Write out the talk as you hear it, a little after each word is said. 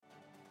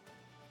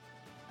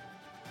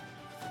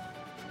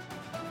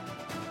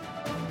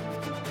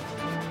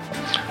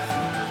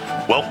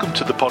Welcome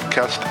to the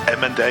podcast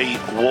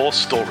M&A War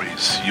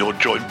Stories. You're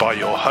joined by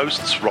your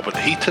hosts Robert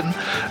Heaton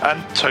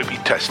and Toby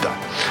Tester.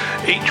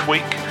 Each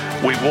week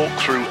we walk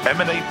through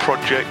M&A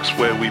projects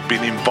where we've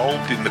been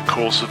involved in the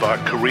course of our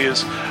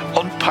careers,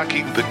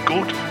 unpacking the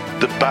good,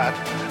 the bad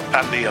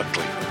and the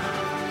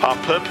ugly. Our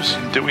purpose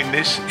in doing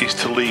this is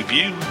to leave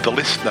you, the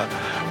listener,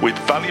 with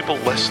valuable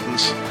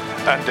lessons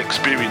and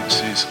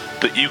experiences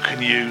that you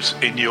can use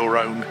in your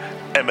own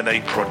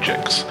M&A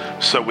projects.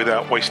 So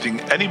without wasting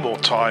any more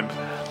time,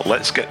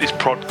 let's get this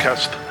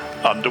podcast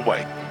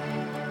underway.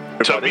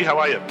 Toby, how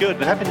are you? Good.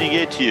 Happy New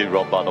Year to you,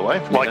 Rob, by the way.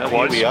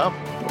 Likewise. Here we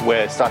are.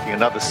 We're starting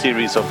another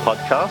series of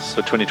podcasts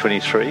for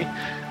 2023.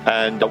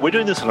 And we're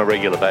doing this on a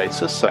regular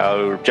basis.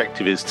 Our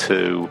objective is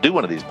to do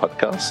one of these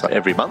podcasts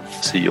every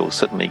month. So you'll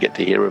certainly get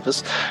to hear of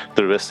us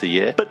the rest of the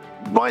year. But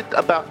right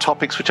about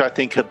topics which I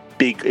think are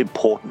big,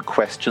 important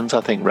questions, I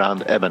think,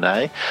 around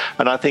M&A.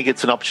 And I think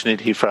it's an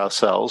opportunity for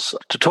ourselves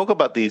to talk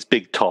about these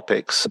big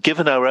topics,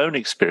 given our own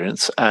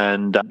experience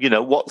and,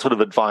 what sort of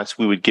advice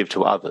we would give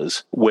to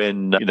others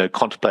when,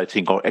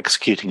 contemplating or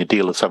executing a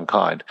deal of some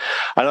kind.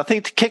 And I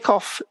think to kick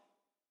off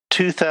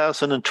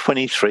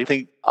 2023, I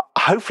think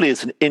hopefully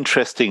it's an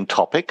interesting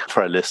topic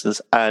for our listeners,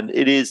 and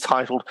it is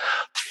titled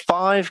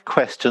 5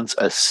 Questions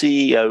a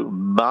CEO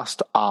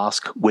Must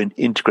Ask When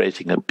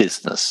Integrating a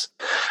Business.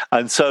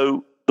 And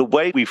so the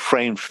way we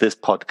framed for this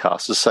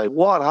podcast is to say,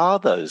 what are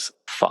those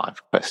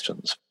 5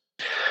 questions?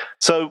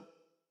 So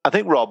I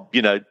think, Rob,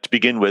 to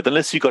begin with,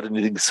 unless you've got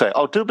anything to say,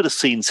 I'll do a bit of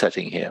scene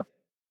setting here.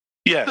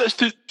 Yeah,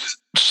 let's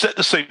set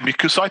the scene,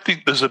 because I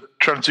think there's a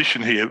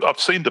transition here. I've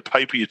seen the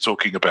paper you're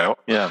talking about.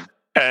 Yeah.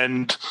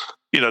 And,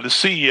 the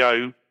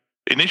CEO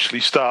initially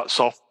starts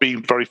off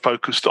being very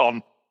focused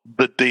on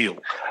the deal,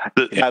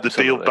 the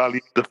deal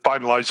value, the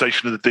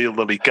finalization of the deal,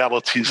 the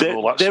legalities and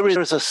all that. There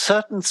is a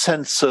certain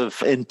sense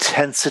of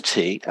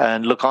intensity.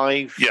 And look,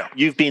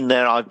 you've been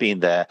there, I've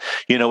been there.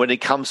 When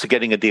it comes to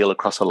getting a deal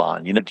across a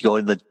line, you're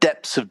in the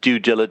depths of due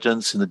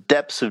diligence, in the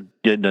depths of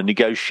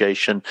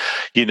negotiation,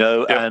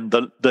 and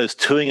there's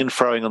toing and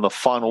froing on the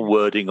final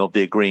wording of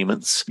the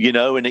agreements,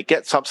 and it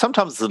gets up.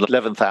 Sometimes it's an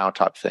 11th hour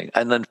type thing.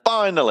 And then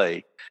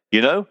finally,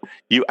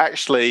 you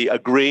actually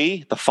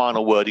agree the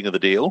final wording of the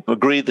deal,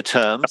 agree the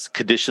terms,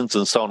 conditions,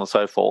 and so on and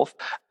so forth.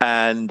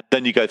 And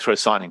then you go through a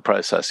signing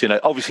process.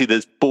 Obviously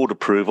there's board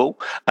approval,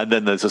 and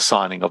then there's a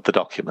signing of the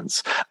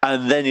documents.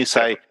 And then you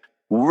say,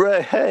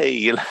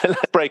 hey,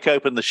 let's break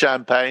open the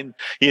champagne.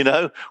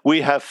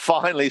 We have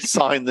finally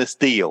signed this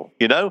deal,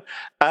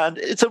 and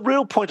it's a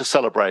real point of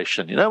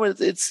celebration. It's how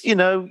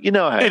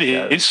it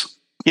is.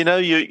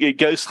 It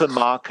goes to the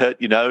market,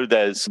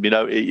 there's,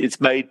 it's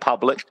made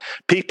public.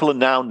 People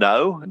now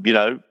know, in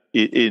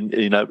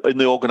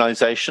the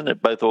organization,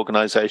 at both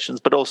organizations,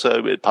 but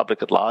also at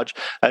public at large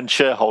and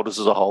shareholders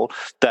as a whole,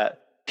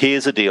 that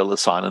here's a deal to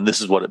sign and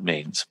this is what it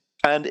means.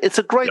 And it's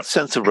a great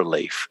sense of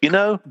relief,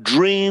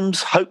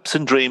 dreams, hopes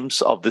and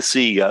dreams of the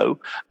CEO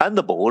and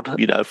the board,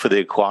 for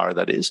the acquirer,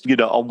 that is,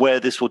 on where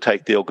this will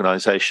take the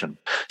organization.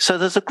 So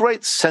there's a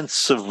great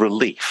sense of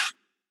relief,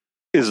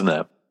 isn't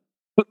there?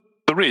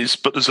 There is,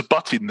 but there's a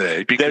but in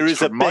there. Because there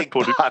is a big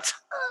but.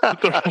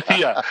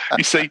 Yeah.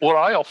 You see, what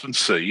I often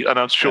see, and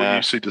I'm sure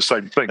you see the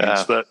same thing,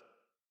 is that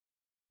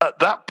at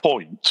that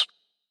point,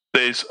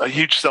 there's a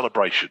huge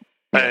celebration.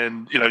 Yeah.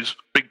 And, it's a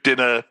big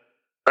dinner.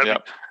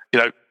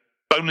 And,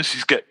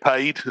 bonuses get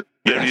paid.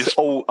 Yes.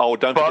 Don't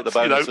forget the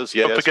bonuses.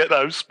 Don't forget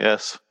those.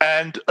 Yes.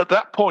 And at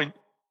that point,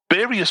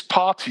 various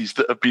parties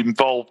that have been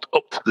involved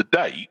up to the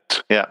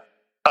date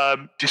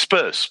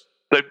disperse.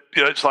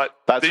 It's like...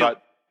 That's right.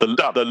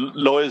 The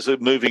lawyers are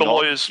moving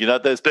on.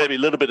 There's maybe a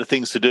little bit of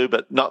things to do,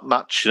 but not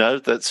much.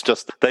 That's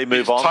just they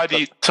move on.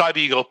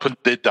 Tidying up, and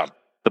they're done.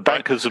 The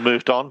bankers have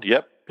moved on.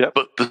 Yep.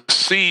 But the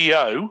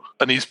CEO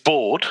and his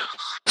board are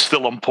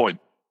still on point,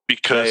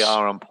 because they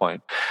are on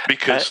point.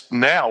 Because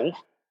now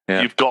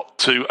you've got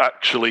to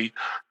actually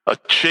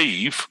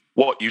achieve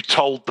what you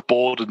told the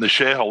board and the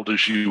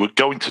shareholders you were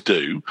going to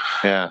do.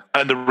 Yeah.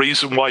 And the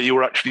reason why you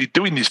were actually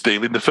doing this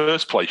deal in the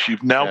first place,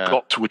 you've now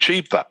got to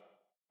achieve that.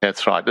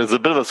 That's right. There's a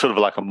bit of a sort of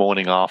like a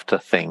morning after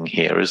thing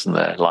here, isn't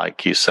there?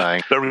 Like you're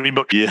saying. Very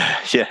much.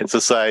 Yeah, to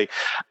say.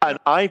 And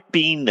I've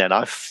been there, and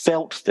I've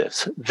felt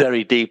this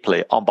very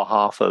deeply on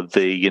behalf of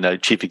the,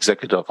 chief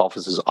executive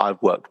officers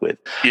I've worked with.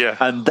 Yeah.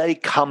 And they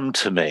come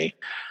to me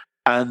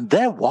and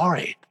they're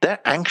worried.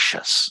 They're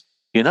anxious.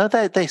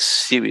 They're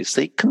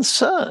seriously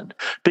concerned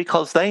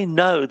because they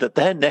know that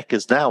their neck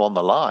is now on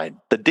the line.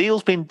 The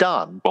deal's been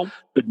done,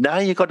 but now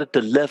you've got to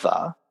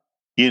deliver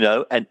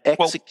and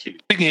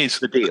execute the thing is,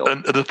 the deal.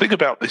 And the thing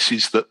about this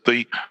is that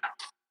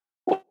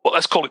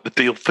let's call it the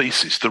deal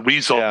thesis, the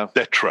raison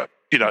d'etre,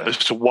 as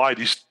to why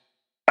this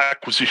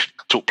acquisition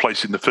took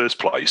place in the first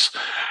place,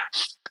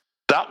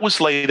 that was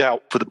laid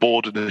out for the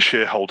board and the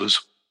shareholders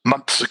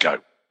months ago.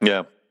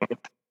 Yeah.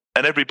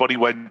 And everybody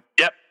went,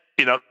 yep,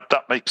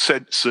 that makes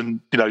sense,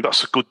 and,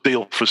 that's a good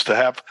deal for us to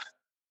have.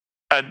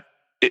 And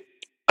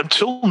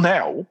until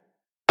now,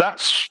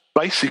 that's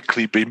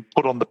basically been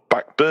put on the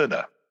back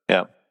burner.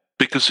 Yeah.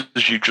 Because,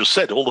 as you just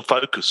said, all the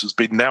focus has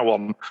been now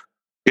on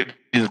getting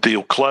the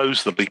deal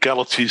closed, the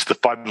legalities, the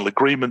final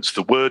agreements,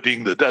 the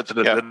wording, all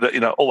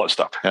that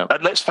stuff. Yeah.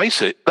 And let's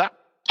face it, that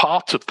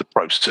part of the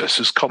process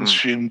has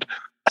consumed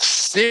a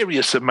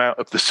serious amount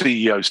of the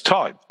CEO's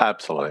time.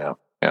 Absolutely,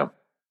 yeah.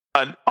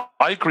 And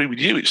I agree with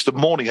you. It's the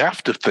morning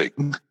after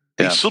thing.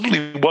 Yeah. He's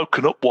suddenly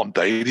woken up one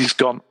day and he's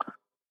gone,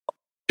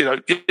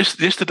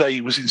 yesterday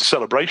he was in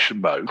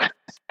celebration mode.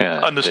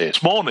 Yeah, and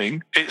this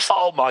morning, it's,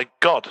 oh my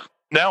God,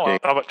 now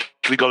I've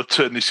actually got to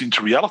turn this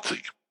into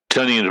reality.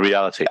 Turning into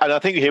reality. And I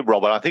think here,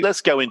 Robert, let's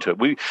go into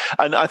it.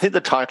 And I think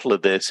the title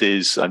of this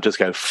is, I'm just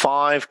going,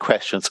 5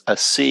 questions a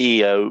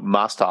CEO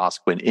must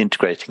ask when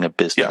integrating a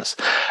business.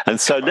 Yeah. And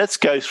so let's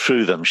go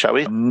through them, shall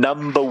we?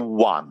 Number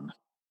 1.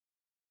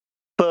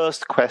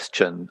 First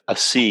question a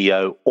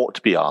CEO ought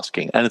to be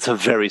asking, and it's a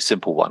very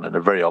simple one and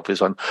a very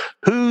obvious one.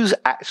 Who's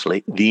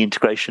actually the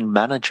integration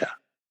manager?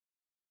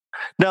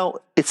 Now,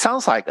 it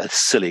sounds like a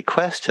silly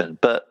question,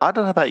 but I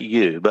don't know about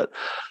you, but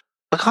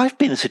look, I've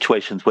been in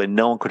situations where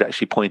no one could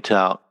actually point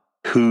out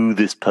who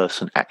this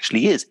person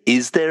actually is.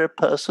 Is there a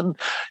person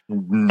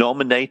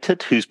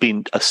nominated who's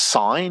been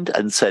assigned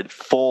and said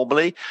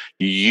formally,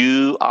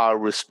 you are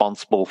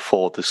responsible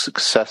for the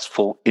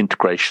successful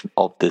integration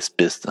of this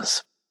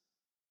business?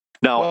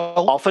 Now,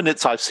 often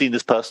I've seen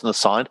this person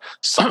assigned.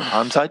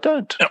 Sometimes I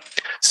don't. Yeah.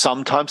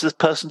 Sometimes this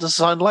person's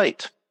assigned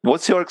late.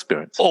 What's your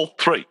experience? All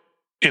 3.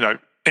 In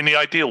the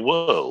ideal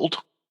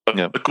world, a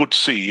good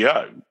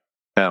CEO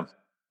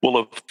will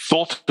have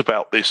thought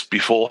about this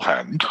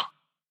beforehand.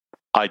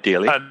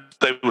 Ideally. And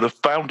they would have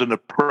found an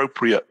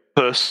appropriate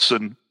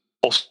person,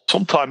 or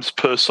sometimes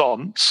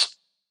persons,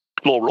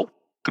 plural,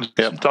 could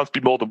sometimes be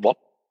more than one.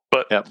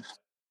 But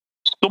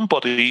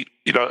somebody,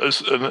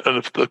 as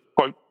a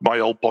quote my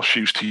old boss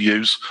used to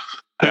use,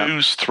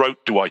 whose throat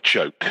do I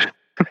choke?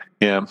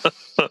 Yeah.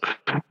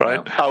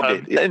 Right?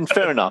 And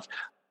fair enough.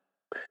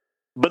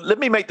 But let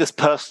me make this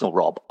personal,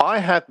 Rob. I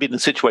have been in a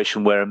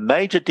situation where a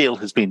major deal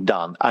has been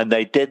done and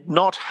they did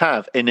not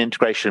have an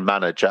integration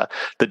manager.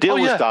 The deal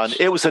was done,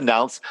 it was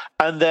announced,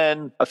 and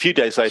then a few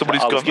days later,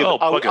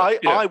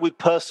 I would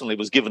personally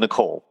was given a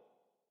call.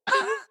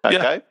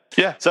 Okay?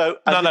 Yeah. So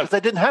because they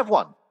didn't have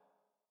one.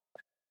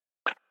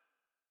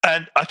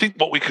 And I think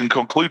what we can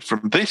conclude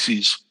from this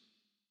is,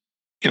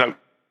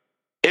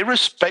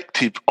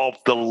 irrespective of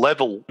the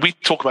level, we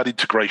talk about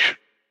integration.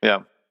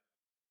 Yeah.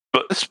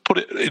 But let's put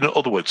it in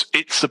other words.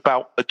 It's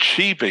about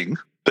achieving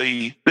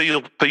the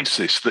deal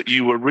thesis that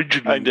you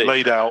originally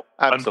laid out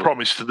and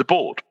promised to the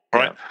board,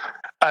 right?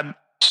 Yeah. And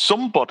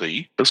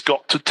somebody has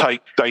got to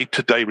take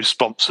day-to-day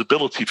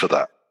responsibility for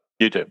that.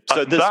 You do.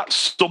 So that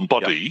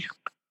somebody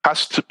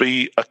has to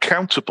be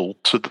accountable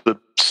to the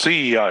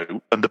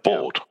CEO and the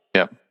board.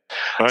 Yeah.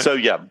 Right.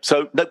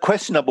 So the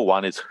question number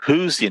 1 is,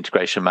 who's the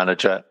integration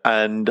manager?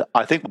 And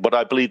I think what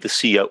I believe the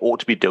CEO ought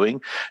to be doing,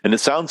 and it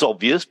sounds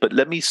obvious, but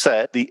let me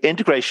say it, the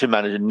integration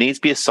manager needs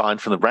to be assigned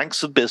from the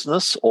ranks of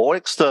business or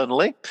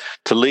externally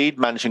to lead,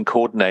 manage, and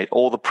coordinate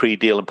all the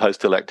pre-deal and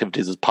post-deal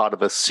activities as part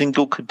of a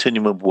single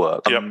continuum of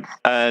work. Yep.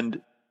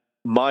 And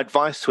my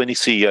advice to any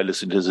CEO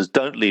listening to this is,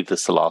 don't leave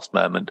this to the last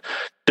moment.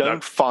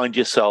 Don't find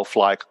yourself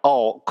like,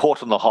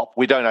 caught on the hop.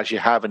 We don't actually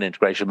have an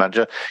integration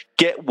manager.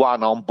 Get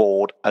one on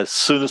board as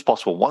soon as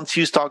possible. Once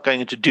you start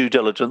going into due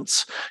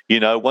diligence,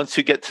 once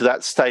you get to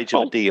that stage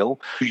of a deal,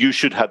 you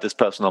should have this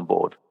person on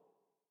board.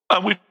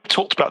 And we've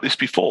talked about this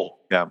before.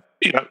 Yeah.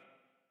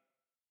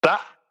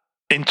 That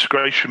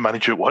integration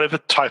manager, whatever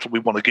title we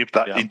want to give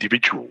that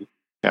individual,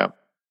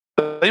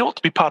 they ought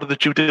to be part of the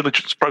due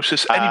diligence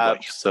process anyway.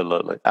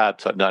 Absolutely.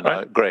 No,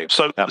 I agree.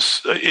 So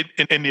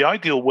in the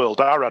ideal world,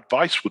 our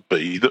advice would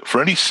be that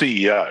for any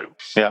CEO,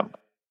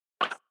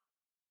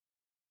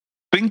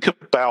 think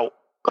about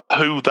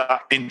who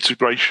that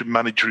integration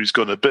manager is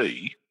going to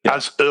be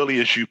as early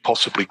as you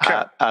possibly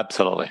can.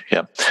 Absolutely,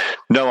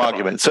 no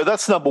argument. So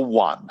that's number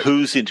 1.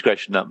 Who's the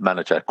integration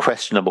manager?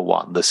 Question number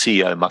 1, the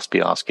CEO must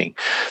be asking.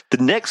 The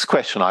next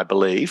question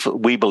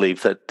we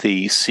believe that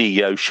the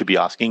CEO should be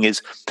asking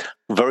is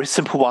a very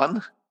simple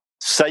one.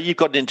 Say you've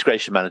got an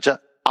integration manager,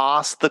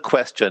 ask the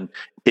question,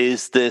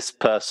 is this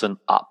person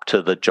up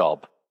to the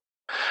job?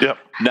 Yeah.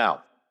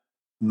 Now,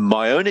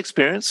 my own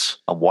experience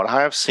and what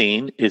I have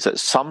seen is that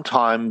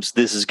sometimes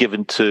this is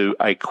given to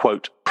a,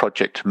 quote,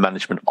 project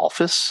management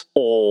office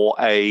or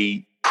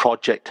a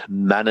project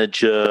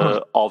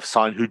manager of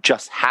sign who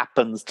just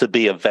happens to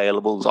be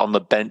available on the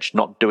bench,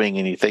 not doing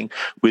anything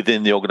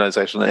within the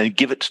organization, and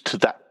give it to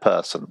that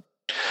person.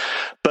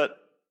 But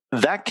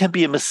that can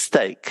be a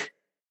mistake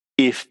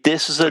if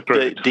this is a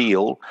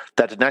deal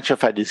that in actual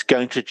fact is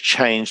going to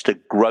change the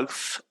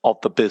growth of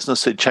the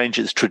business and change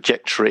its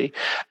trajectory,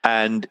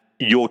 and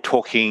you're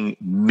talking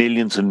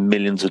millions and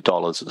millions of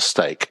dollars at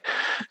stake.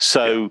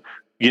 So,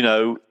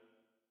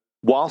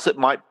 whilst it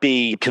might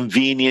be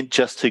convenient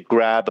just to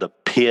grab a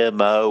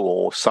PMO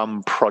or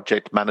some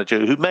project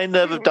manager who may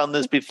never have done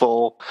this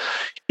before,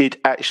 it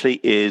actually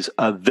is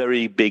a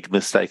very big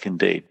mistake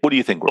indeed. What do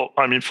you think, Rob?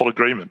 Well, I'm in full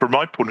agreement. From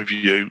my point of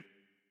view,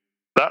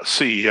 that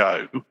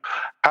CEO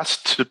has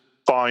to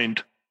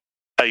find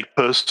a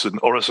person,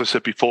 or as I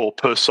said before,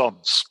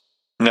 persons.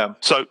 Yeah.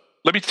 So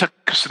let me take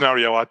a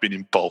scenario I've been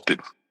involved in.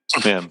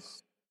 Yeah.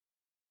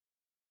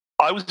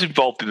 I was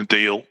involved in a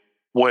deal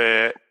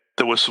where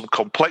there were some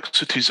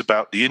complexities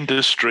about the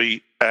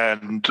industry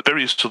and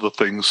various other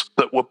things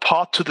that were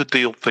part of the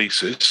deal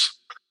thesis.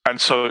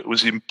 And so it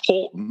was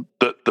important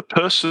that the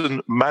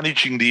person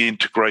managing the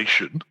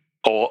integration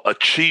or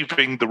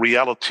achieving the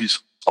realities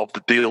of the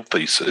deal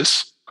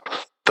thesis,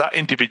 that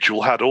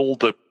individual had all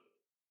the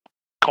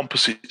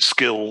composite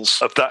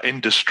skills of that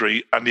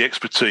industry and the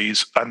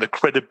expertise and the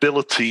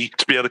credibility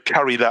to be able to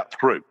carry that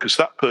through, because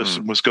that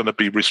person was going to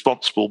be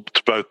responsible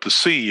to both the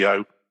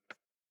CEO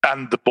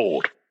and the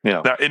board.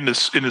 Yeah. Now, in the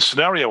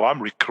scenario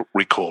I'm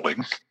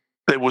recalling,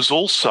 there was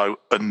also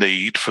a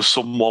need for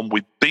someone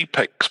with deep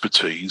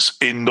expertise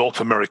in North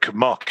American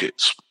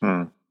markets.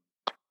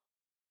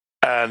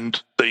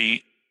 And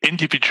the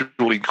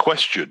individual in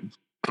question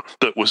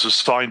that was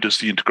assigned as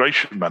the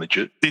integration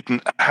manager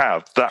didn't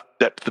have that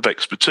depth of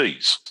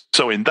expertise.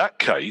 So in that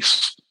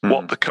case,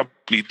 what the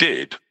company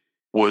did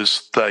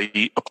was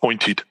they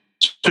appointed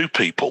 2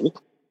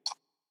 people,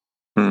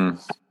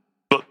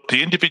 but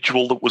the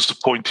individual that was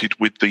appointed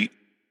with the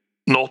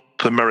North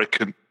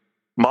American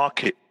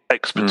market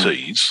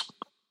expertise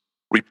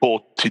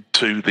reported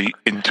to the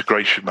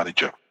integration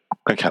manager.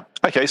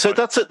 Okay. So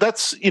that's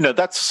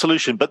a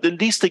solution. But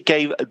at least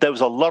there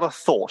was a lot of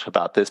thought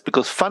about this,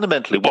 because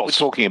fundamentally what we're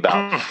talking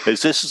about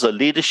is this is a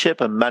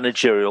leadership and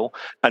managerial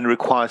and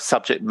requires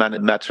subject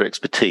matter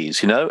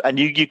expertise, and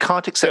you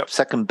can't accept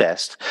second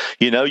best.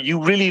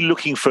 You're really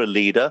looking for a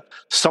leader,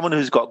 someone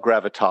who's got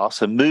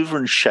gravitas, a mover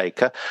and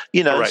shaker,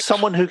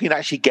 someone who can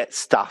actually get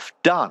stuff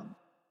done.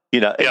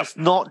 It's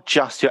not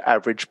just your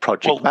average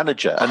project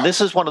manager. And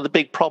this is one of the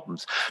big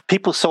problems.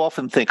 People so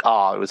often think,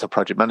 it was a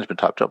project management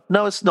type job.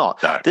 No, it's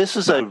not. No. This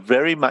is a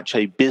very much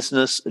a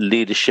business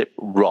leadership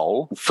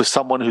role for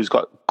someone who's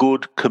got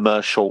good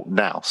commercial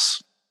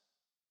nous.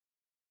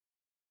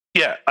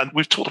 Yeah, and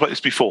we've talked about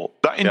this before.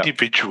 That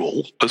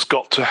individual has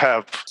got to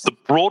have the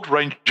broad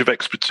range of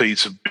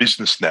expertise of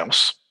business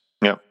nous.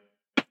 Yeah.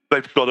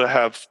 They've got to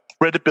have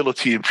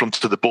credibility in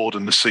front of the board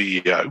and the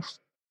CEO.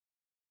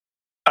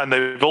 And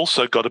they've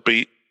also got to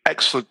be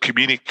excellent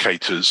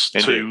communicators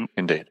to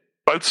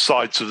both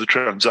sides of the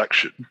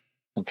transaction.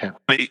 Okay.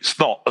 It's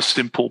not a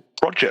simple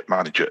project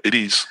manager. It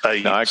is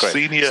a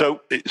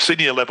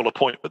senior level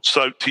appointment.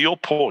 So to your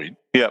point,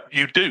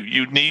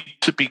 you need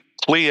to be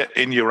clear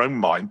in your own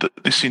mind that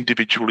this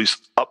individual is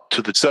up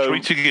to the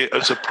treating it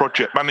as a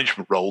project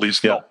management role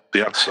is not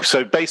the answer.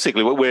 So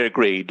basically what we're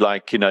agreed,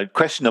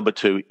 question number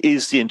 2,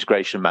 is the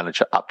integration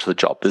manager up to the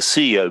job? The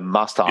CEO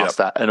must ask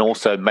that and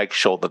also make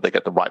sure that they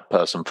get the right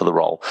person for the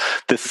role.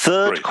 The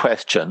third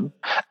question,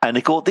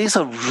 and these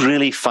are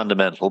really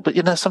fundamental, but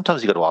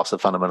sometimes you've got to ask the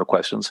fundamental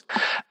questions.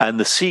 And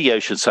the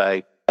CEO should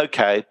say,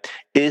 okay,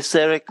 is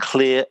there a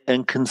clear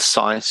and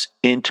concise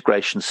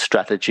integration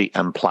strategy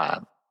and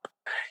plan?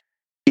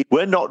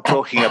 We're not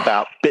talking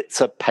about bits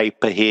of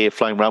paper here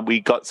flying around. We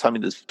got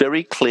something that's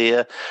very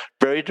clear,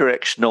 very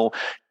directional,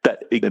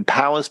 that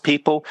empowers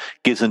people,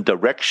 gives them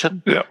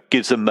direction,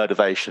 gives them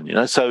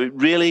motivation. So it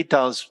really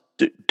does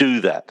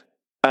do that.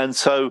 And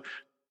so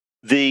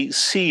the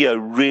CEO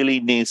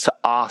really needs to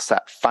ask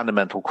that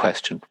fundamental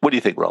question. What do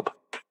you think, Rob?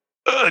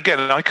 Again,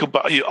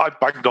 I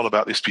banged on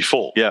about this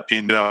before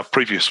in our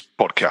previous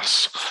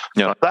podcasts.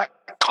 That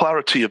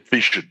clarity of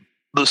vision,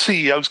 the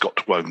CEO's got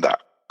to own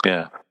that.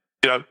 Yeah.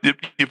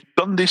 You've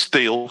done this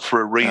deal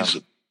for a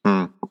reason.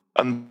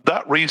 And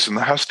that reason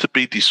has to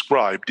be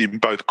described in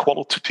both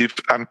qualitative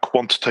and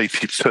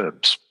quantitative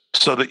terms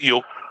so that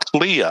you're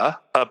clear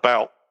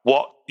about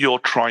what you're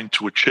trying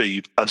to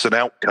achieve as an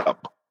outcome,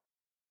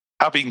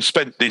 having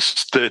spent this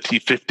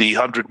 $30, $50,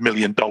 $100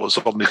 million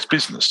on this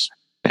business.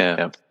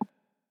 Yeah.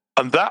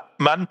 And that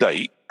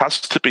mandate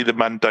has to be the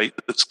mandate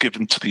that's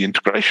given to the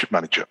integration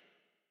manager.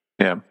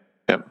 Yeah.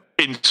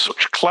 In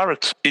such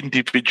clarity,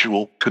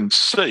 individual can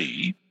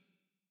see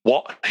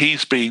what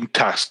he's being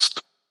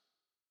tasked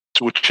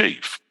to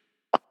achieve.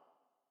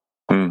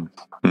 No,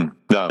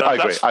 I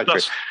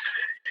agree.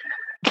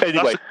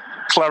 Anyway,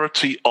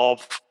 clarity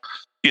of,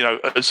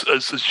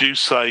 as you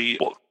say,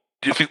 what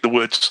do you think the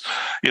words,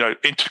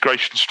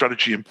 integration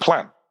strategy and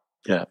plan?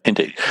 Yeah,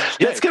 indeed.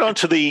 Let's get on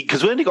to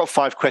because we only got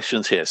 5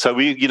 questions here. So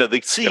the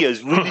CEO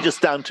is really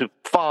just down to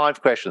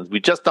 5 questions.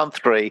 We've just done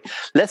 3.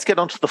 Let's get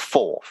on to the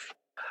 4th.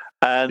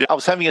 And I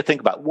was having a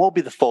think about what will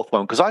be the 4th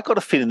one, because I got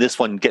a feeling this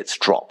one gets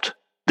dropped.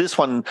 This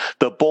one,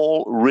 the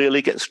ball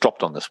really gets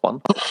dropped on this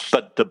one.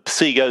 But the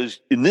CEOs,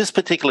 in this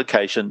particular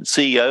occasion,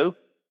 CEO,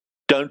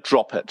 don't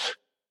drop it.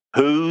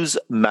 Who's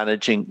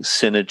managing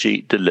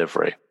synergy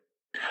delivery?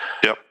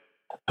 Yep.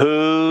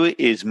 Who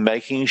is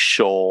making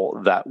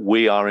sure that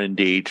we are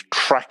indeed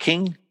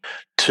tracking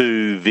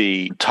to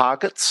the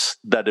targets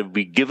that have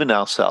been given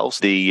ourselves,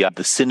 the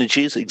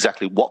synergies,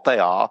 exactly what they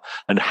are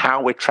and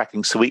how we're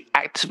tracking. So we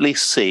actively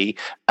see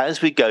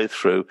as we go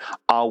through,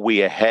 are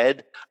we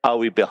ahead? Are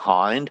we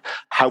behind?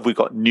 Have we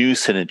got new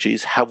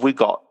synergies? Have we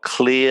got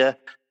clear,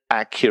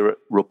 accurate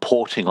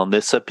reporting on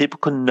this so people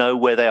can know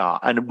where they are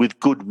and with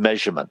good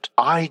measurement?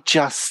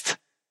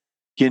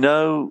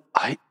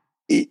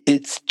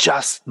 it's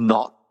just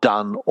not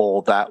done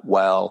all that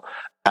well.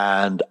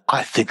 And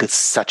I think it's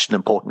such an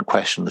important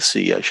question the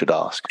CEO should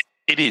ask.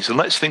 It is. And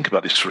let's think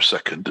about this for a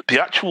second.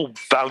 The actual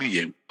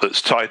value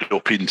that's tied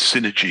up in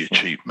synergy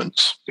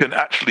achievements can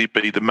actually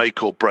be the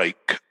make or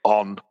break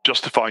on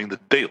justifying the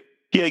deal.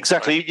 Yeah,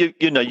 exactly.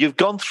 Right. You've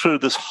gone through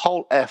this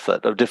whole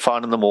effort of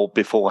defining them all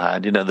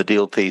beforehand, the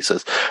deal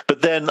thesis.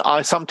 But then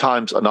I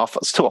sometimes, and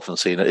it's too often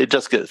seen it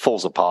just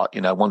falls apart,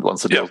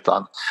 once the deal's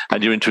done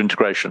and you're into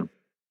integration.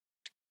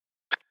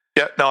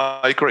 Yeah, no,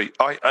 I agree.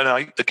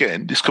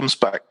 Again, this comes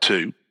back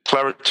to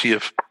clarity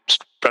of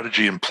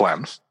strategy and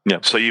plan. Yeah.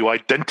 So you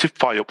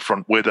identify up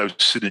front where those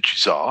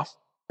synergies are.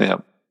 Yeah.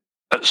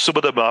 Some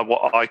of them are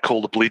what I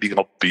call the bleeding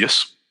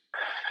obvious.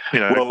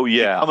 Well,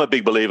 yeah, I'm a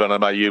big believer, and I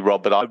know you,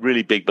 Rob, but I'm a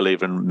really big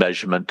believer in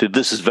measurement.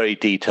 This is very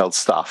detailed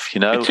stuff,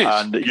 It is.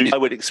 And I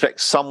would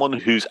expect someone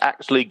who's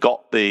actually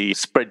got the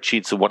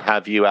spreadsheets and what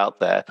have you out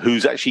there,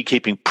 who's actually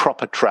keeping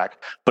proper track,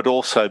 but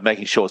also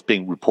making sure it's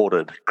being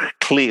reported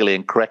clearly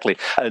and correctly,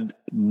 and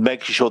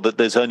making sure that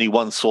there's only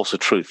one source of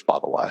truth, by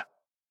the way.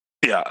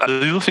 Yeah,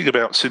 and the other thing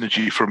about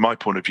synergy, from my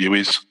point of view,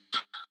 is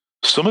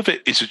some of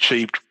it is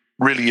achieved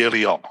really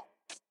early on.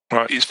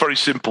 Right? It's very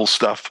simple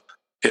stuff.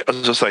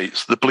 As I say,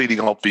 it's the bleeding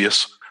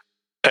obvious,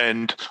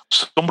 and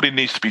somebody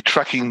needs to be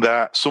tracking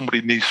that.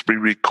 Somebody needs to be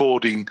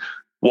recording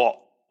what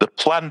the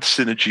planned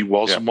synergy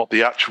was and what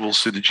the actual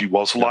synergy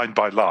was, line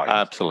by line.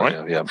 Absolutely,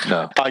 right? Yeah.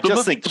 No, I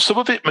just think some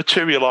of it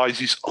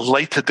materializes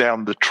later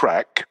down the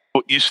track,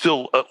 but you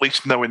still at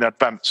least know in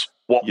advance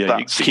what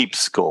that's. You keep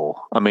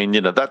score. I mean,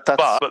 that's.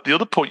 But the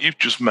other point you've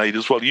just made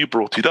as well, you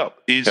brought it up,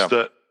 is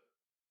that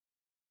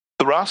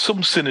there are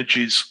some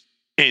synergies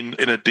in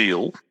a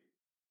deal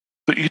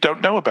that you don't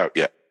know about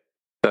yet.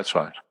 That's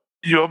right.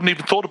 You haven't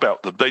even thought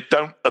about them. They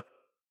don't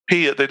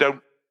appear,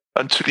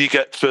 until you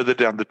get further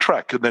down the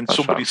track, and then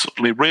somebody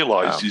suddenly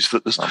realizes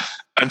that there's...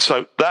 And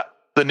so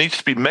there needs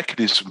to be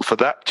mechanism for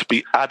that to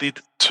be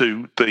added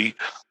to the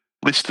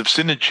list of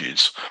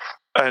synergies,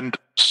 and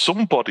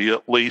somebody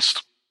at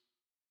least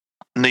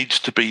needs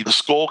to be the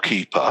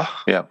scorekeeper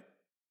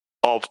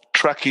of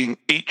tracking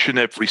each and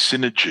every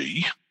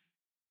synergy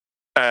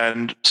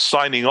and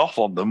signing off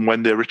on them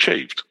when they're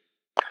achieved.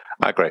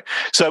 I agree.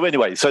 So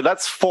anyway,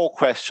 that's 4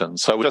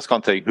 questions. So we're just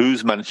going to take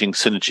who's managing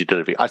synergy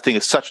delivery. I think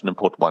it's such an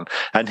important one.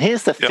 And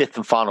here's the 5th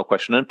and final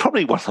question, and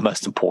probably one of the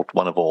most important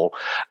one of all.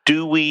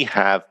 Do we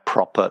have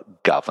proper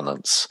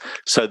governance?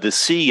 So the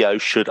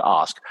CEO should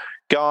ask,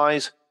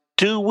 guys,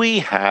 do we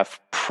have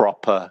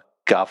proper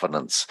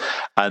governance?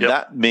 And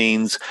that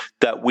means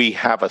that we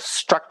have a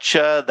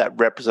structure that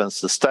represents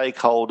the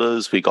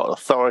stakeholders. We've got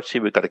authority,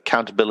 we've got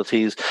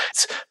accountabilities.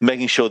 It's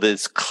making sure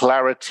there's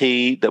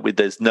clarity, that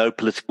there's no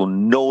political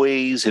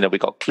noise. We've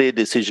got clear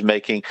decision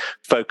making,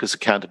 focus,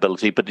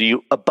 accountability. But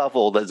above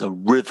all, there's a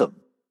rhythm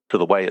to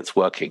the way it's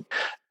working.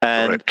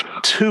 And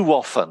too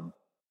often,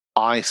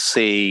 I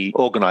see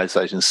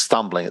organizations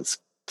stumbling. It's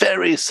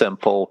very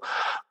simple,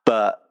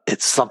 but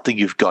it's something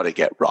you've got to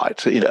get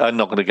right. I'm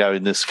not going to go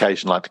in this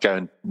occasion to go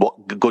in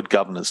what good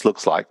governance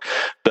looks like,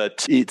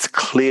 but it's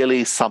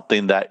clearly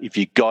something that if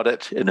you got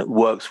it and it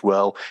works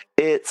well,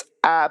 it's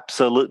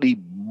absolutely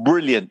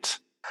brilliant.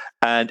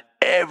 And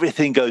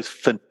everything goes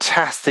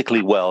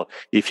fantastically well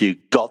if you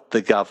got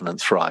the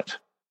governance right.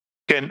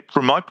 Again,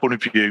 from my point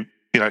of view,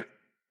 and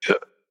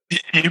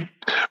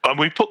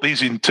we put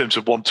these in terms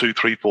of 1, 2,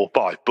 3, 4,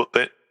 5,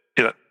 but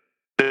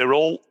they're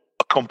all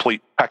a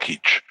complete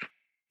package.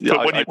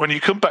 But when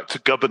you come back to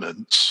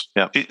governance,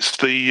 it's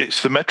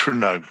the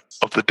metronome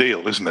of the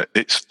deal, isn't it?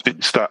 It's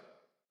that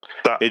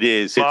it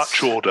is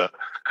march order.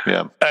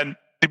 Yeah. And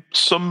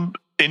some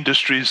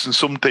industries and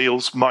some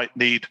deals might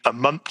need a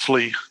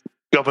monthly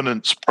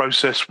governance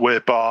process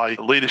whereby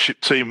the leadership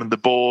team and the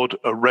board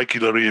are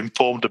regularly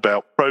informed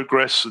about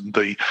progress and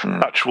the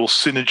actual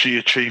synergy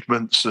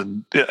achievements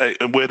and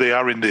where they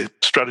are in the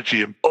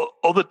strategy. And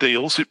other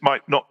deals, it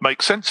might not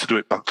make sense to do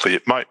it monthly.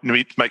 It might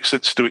make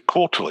sense to do it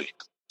quarterly.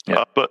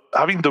 Yeah. But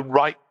having the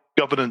right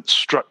governance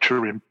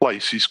structure in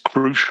place is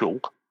crucial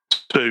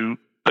to,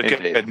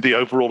 again, the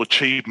overall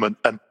achievement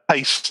and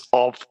pace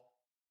of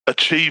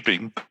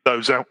achieving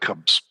those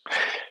outcomes.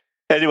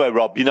 Anyway,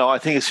 Rob, I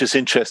think it's just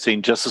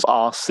interesting just to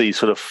ask these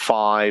sort of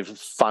 5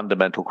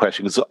 fundamental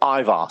questions.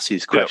 I've asked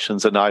these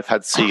questions and I've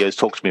had CEOs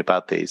talk to me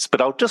about these, but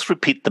I'll just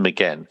repeat them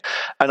again.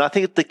 And I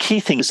think the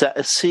key thing is that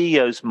a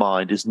CEO's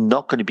mind is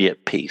not going to be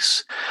at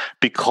peace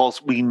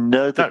because we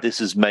know that this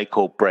is make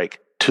or break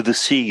to the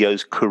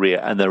CEO's career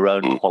and their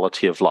own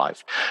quality of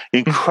life.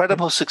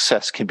 Incredible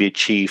success can be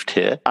achieved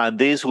here, and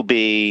these will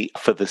be,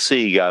 for the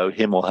CEO,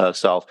 him or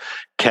herself,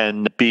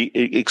 can be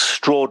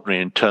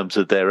extraordinary in terms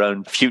of their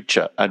own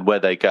future and where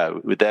they go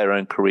with their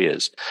own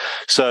careers.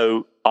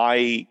 So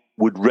I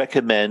would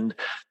recommend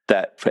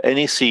that for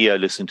any CEO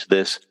listening to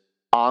this,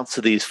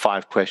 answer these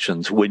 5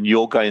 questions when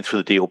you're going through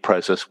the deal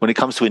process. When it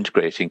comes to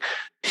integrating,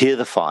 here are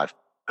the 5.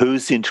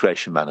 Who's the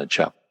integration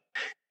manager?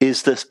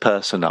 Is this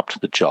person up to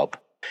the job?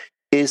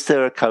 Is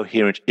there a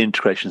coherent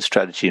integration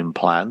strategy and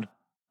plan?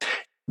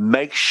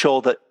 Make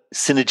sure that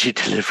synergy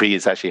delivery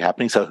is actually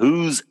happening. So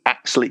who's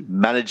actually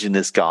managing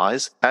this,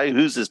 guys? Hey,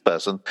 who's this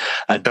person?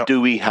 And do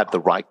we have the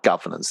right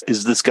governance?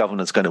 Is this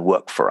governance going to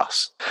work for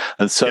us?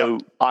 And so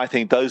I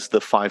think those are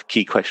the 5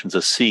 key questions a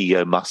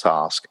CEO must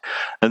ask.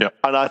 And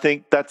I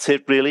think that's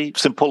it, really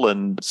simple.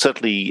 And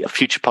certainly a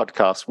future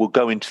podcast will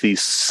go into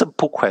these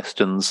simple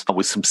questions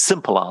with some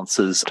simple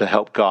answers to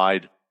help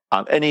guide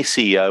any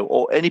CEO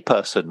or any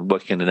person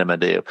working in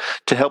M&A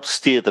to help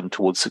steer them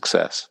towards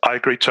success. I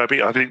agree,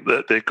 Toby. I think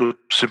that they're good,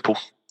 simple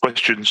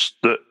questions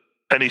that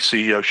any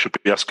CEO should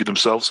be asking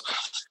themselves.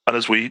 And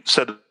as we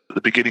said at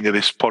the beginning of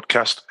this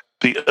podcast,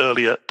 the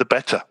earlier, the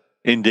better.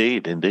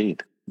 Indeed.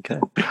 Okay.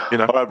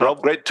 All right,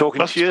 Rob, great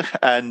talking to you.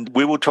 And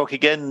we will talk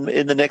again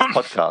in the next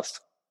podcast.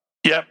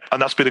 Yeah,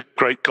 and that's been a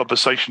great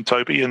conversation,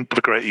 Toby, and have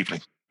a great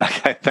evening.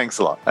 Okay, thanks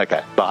a lot.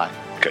 Okay, bye.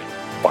 Okay,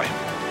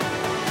 bye.